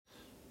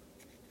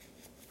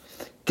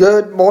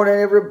Good morning,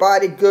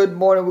 everybody. Good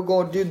morning. We're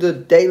going to do the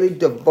daily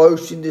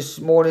devotion this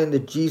morning, the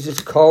Jesus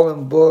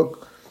Calling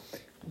book.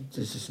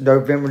 This is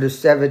November the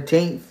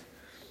 17th.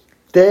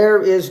 There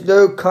is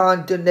no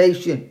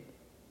condemnation.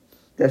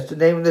 That's the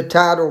name of the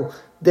title.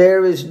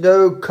 There is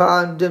no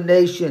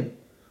condemnation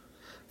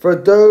for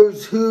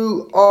those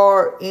who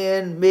are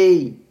in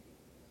me.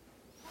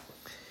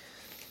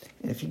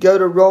 And if you go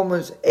to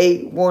Romans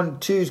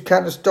 8:1-2,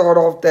 kind of start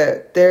off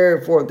that.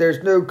 Therefore,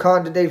 there's no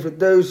condemnation for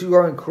those who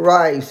are in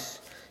Christ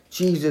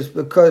Jesus,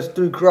 because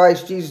through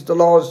Christ Jesus, the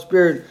law of the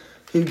Spirit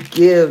who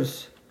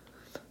gives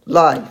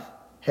life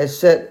has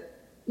set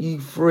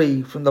you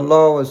free from the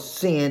law of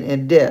sin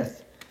and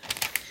death.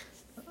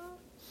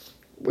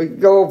 We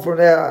go from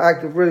there. I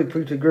could really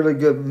preach a really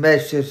good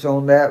message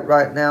on that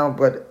right now,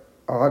 but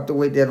I'll have to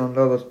wait that on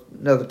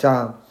another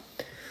time.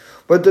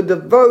 But the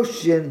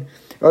devotion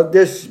of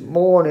this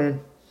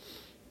morning,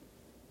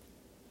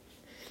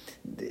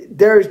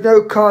 there is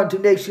no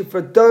condemnation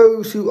for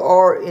those who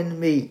are in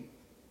me.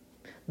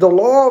 The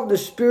law of the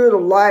Spirit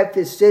of life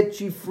has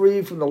set you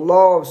free from the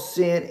law of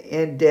sin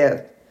and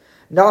death.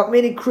 Not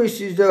many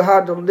Christians know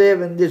how to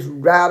live in this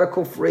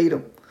radical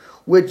freedom,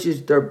 which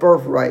is their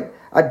birthright.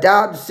 I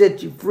died to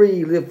set you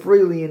free. Live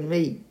freely in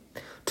me.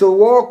 To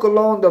walk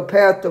along the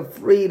path of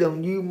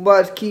freedom, you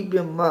must keep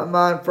your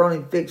mind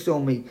firmly fixed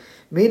on me.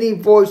 Many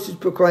voices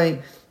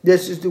proclaim,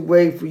 this is the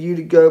way for you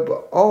to go,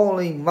 but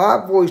only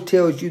my voice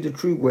tells you the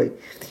true way.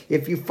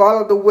 If you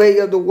follow the way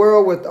of the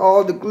world with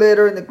all the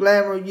glitter and the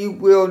glamour, you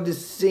will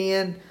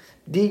descend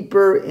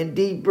deeper and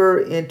deeper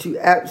into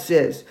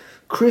abscess.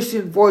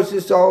 Christian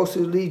voices also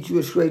lead you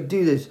astray.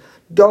 Do this.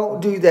 Don't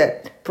do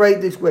that. Pray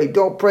this way.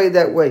 Don't pray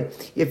that way.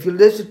 If you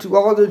listen to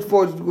all those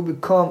voices, you will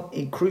become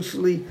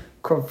increasingly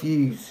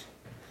confused.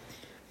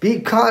 Be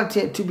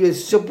content to be a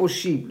simple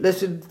sheep.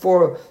 Listen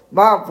for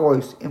my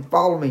voice and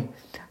follow me.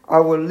 I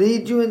will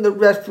lead you in the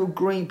restful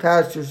green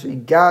pastures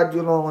and guide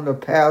you along the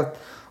path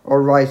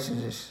of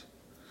righteousness.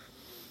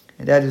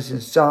 And that is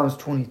in Psalms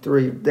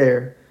 23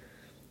 there,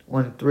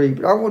 1-3.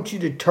 But I want you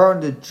to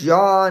turn to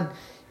John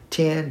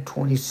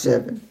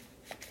 10:27.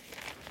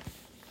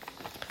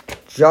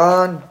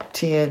 John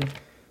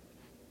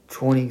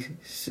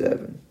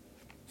 10:27.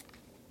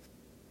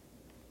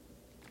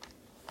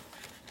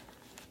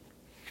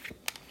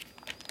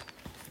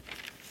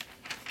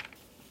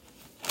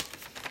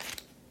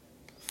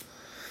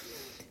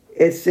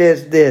 It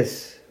says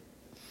this: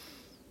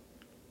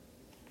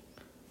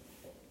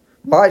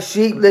 my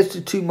sheep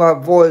listen to my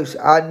voice.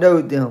 I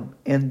know them,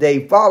 and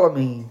they follow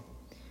me.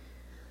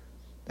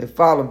 They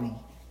follow me.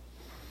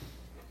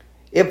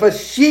 If a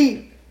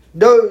sheep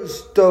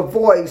knows the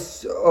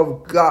voice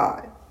of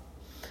God,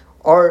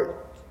 or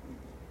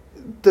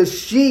the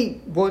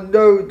sheep will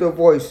know the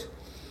voice.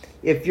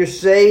 If you're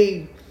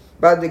saved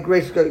by the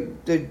grace of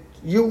God,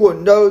 you will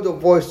know the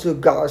voice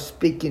of God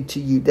speaking to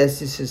you.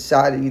 That's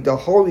inside of you. The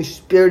Holy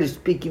Spirit is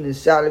speaking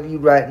inside of you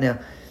right now.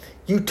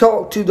 You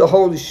talk to the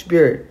Holy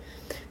Spirit.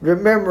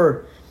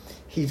 Remember,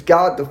 He's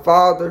God the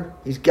Father,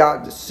 He's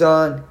God the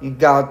Son, and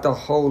God the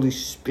Holy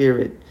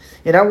Spirit.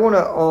 And I want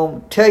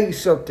to tell you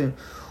something.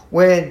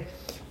 When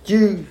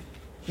you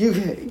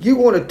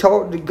want to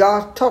talk to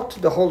God, talk to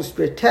the Holy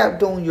Spirit.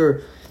 Tap on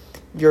your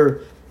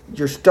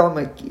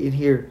stomach in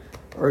here,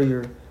 or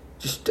your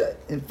just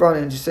in front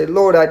of him. Just say,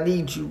 Lord, I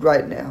need you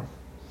right now.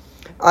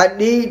 I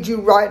need you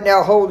right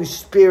now, Holy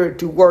Spirit,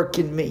 to work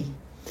in me.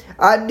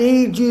 I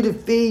need you to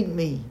feed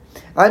me.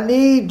 I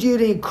need you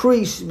to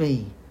increase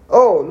me.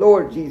 Oh,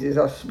 Lord Jesus,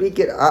 I speak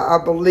it. I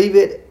believe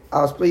it.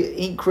 I'll speak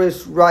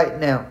increase right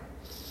now.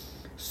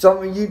 Some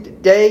of you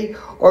today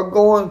are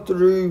going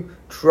through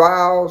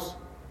trials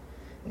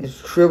and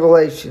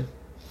tribulation.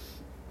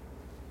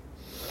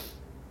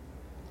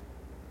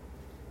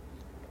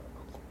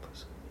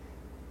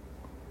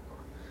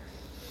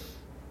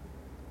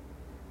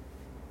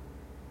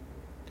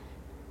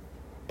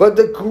 But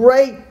the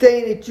great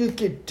thing that you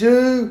can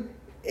do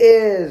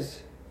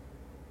is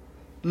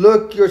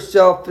look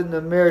yourself in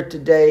the mirror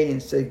today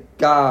and say,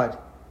 God,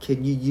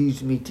 can you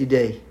use me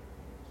today?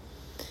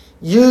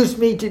 Use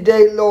me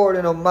today, Lord,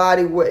 in a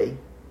mighty way.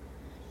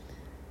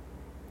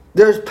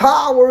 There's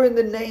power in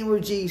the name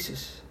of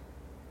Jesus.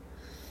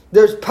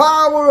 There's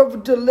power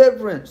of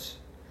deliverance.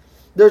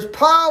 There's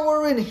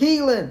power in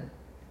healing.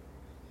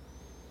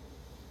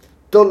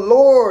 The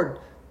Lord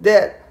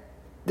that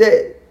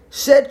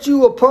set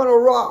you upon a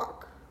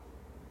rock,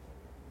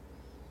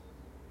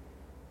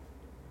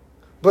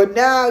 but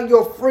now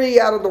you're free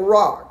out of the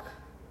rock.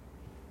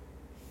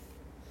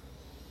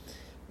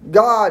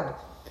 God,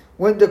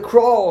 when the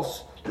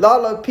cross, a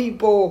lot of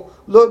people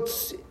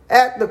looks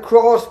at the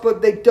cross,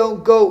 but they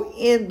don't go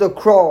in the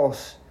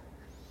cross.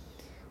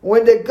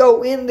 When they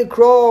go in the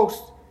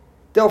cross,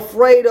 they're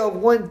afraid of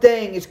one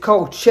thing. It's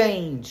called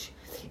change.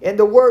 And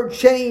the word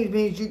change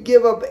means you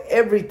give up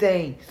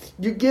everything.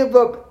 You give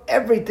up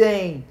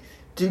everything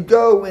to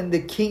go in the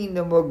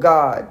kingdom of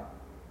God.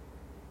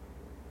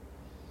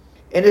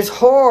 And it's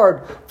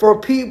hard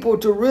for people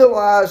to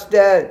realize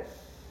that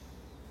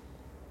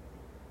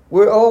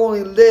we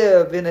only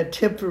live in a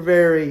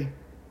temporary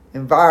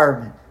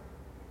environment.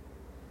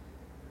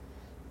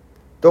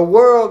 The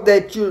world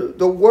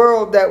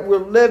that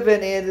we're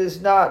living in is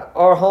not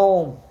our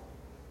home.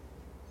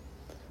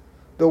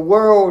 The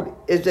world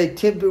is a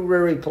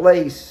temporary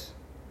place.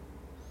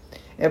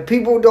 And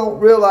people don't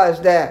realize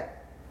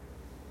that.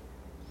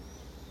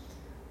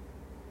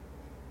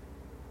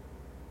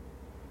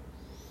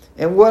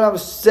 And what I'm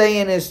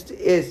saying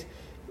is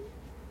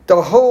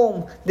the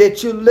home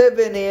that you're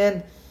living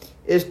in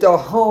is the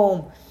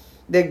home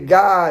that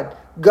God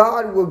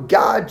will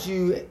guide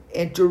you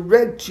and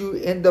direct you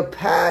in the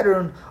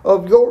pattern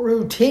of your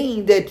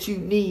routine that you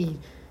need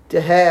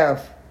to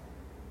have.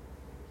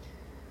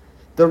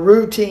 The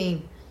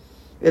routine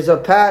is a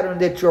pattern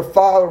that you're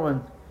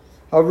following.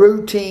 A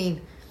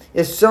routine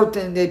is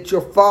something that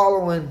you're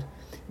following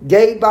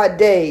day by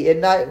day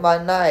and night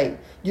by night.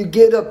 You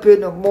get up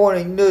in the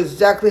morning, you know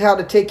exactly how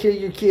to take care of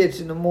your kids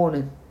in the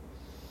morning.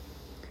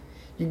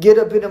 You get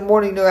up in the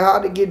morning, you know how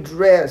to get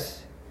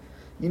dressed.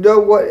 You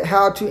know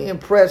how to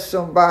impress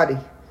somebody.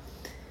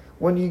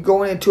 When you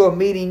go into a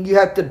meeting, you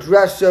have to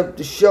dress up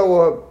to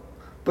show up.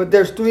 But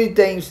there's 3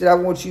 things that I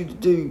want you to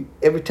do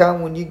every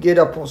time when you get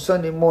up on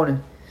Sunday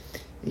morning.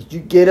 Is you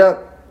get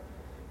up,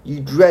 you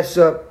dress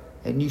up,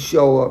 and you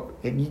show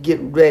up, and you get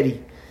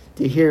ready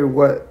to hear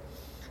what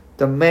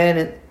the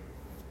man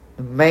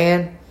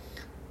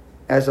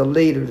as a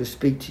leader to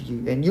speak to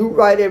you. And you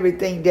write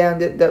everything down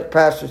that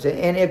pastor said.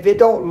 And if it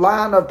don't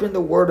line up in the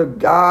Word of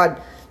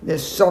God, then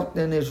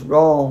something is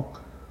wrong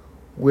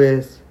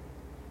with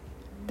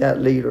that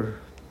leader.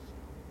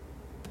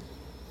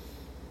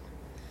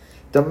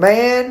 The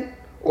man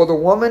or the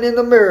woman in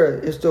the mirror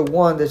is the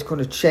one that's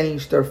going to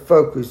change their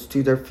focus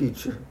to their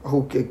future.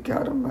 Oh, good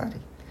God Almighty.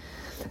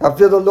 I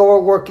feel the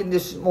Lord working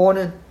this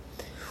morning.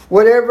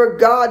 Whatever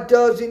God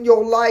does in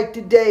your life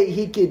today,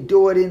 He can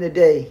do it in a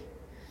day.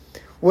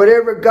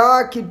 Whatever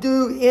God can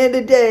do in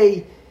a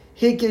day,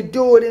 He can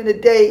do it in a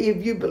day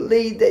if you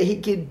believe that He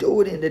can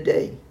do it in a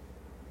day.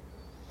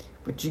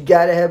 But you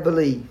got to have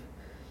belief.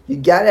 You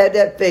got to have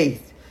that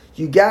faith.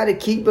 You got to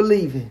keep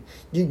believing.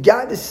 You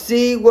got to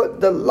see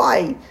what the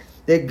light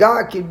that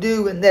God can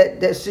do in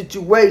that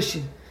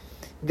situation.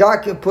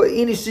 God can put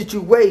any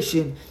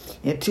situation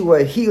into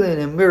a healing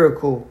and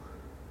miracle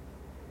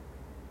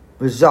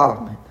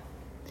resolvement.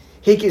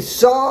 He can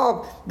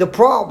solve the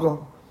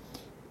problem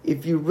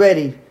if you're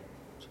ready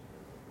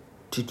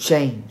to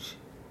change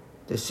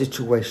the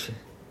situation.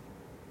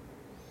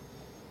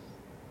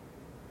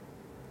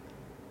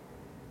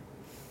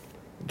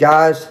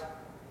 Guys,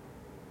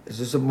 this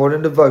is a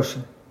morning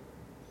devotion.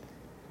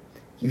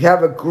 You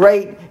have a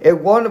great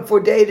and wonderful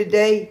day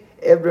today.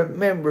 And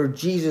remember,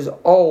 Jesus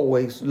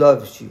always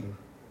loves you.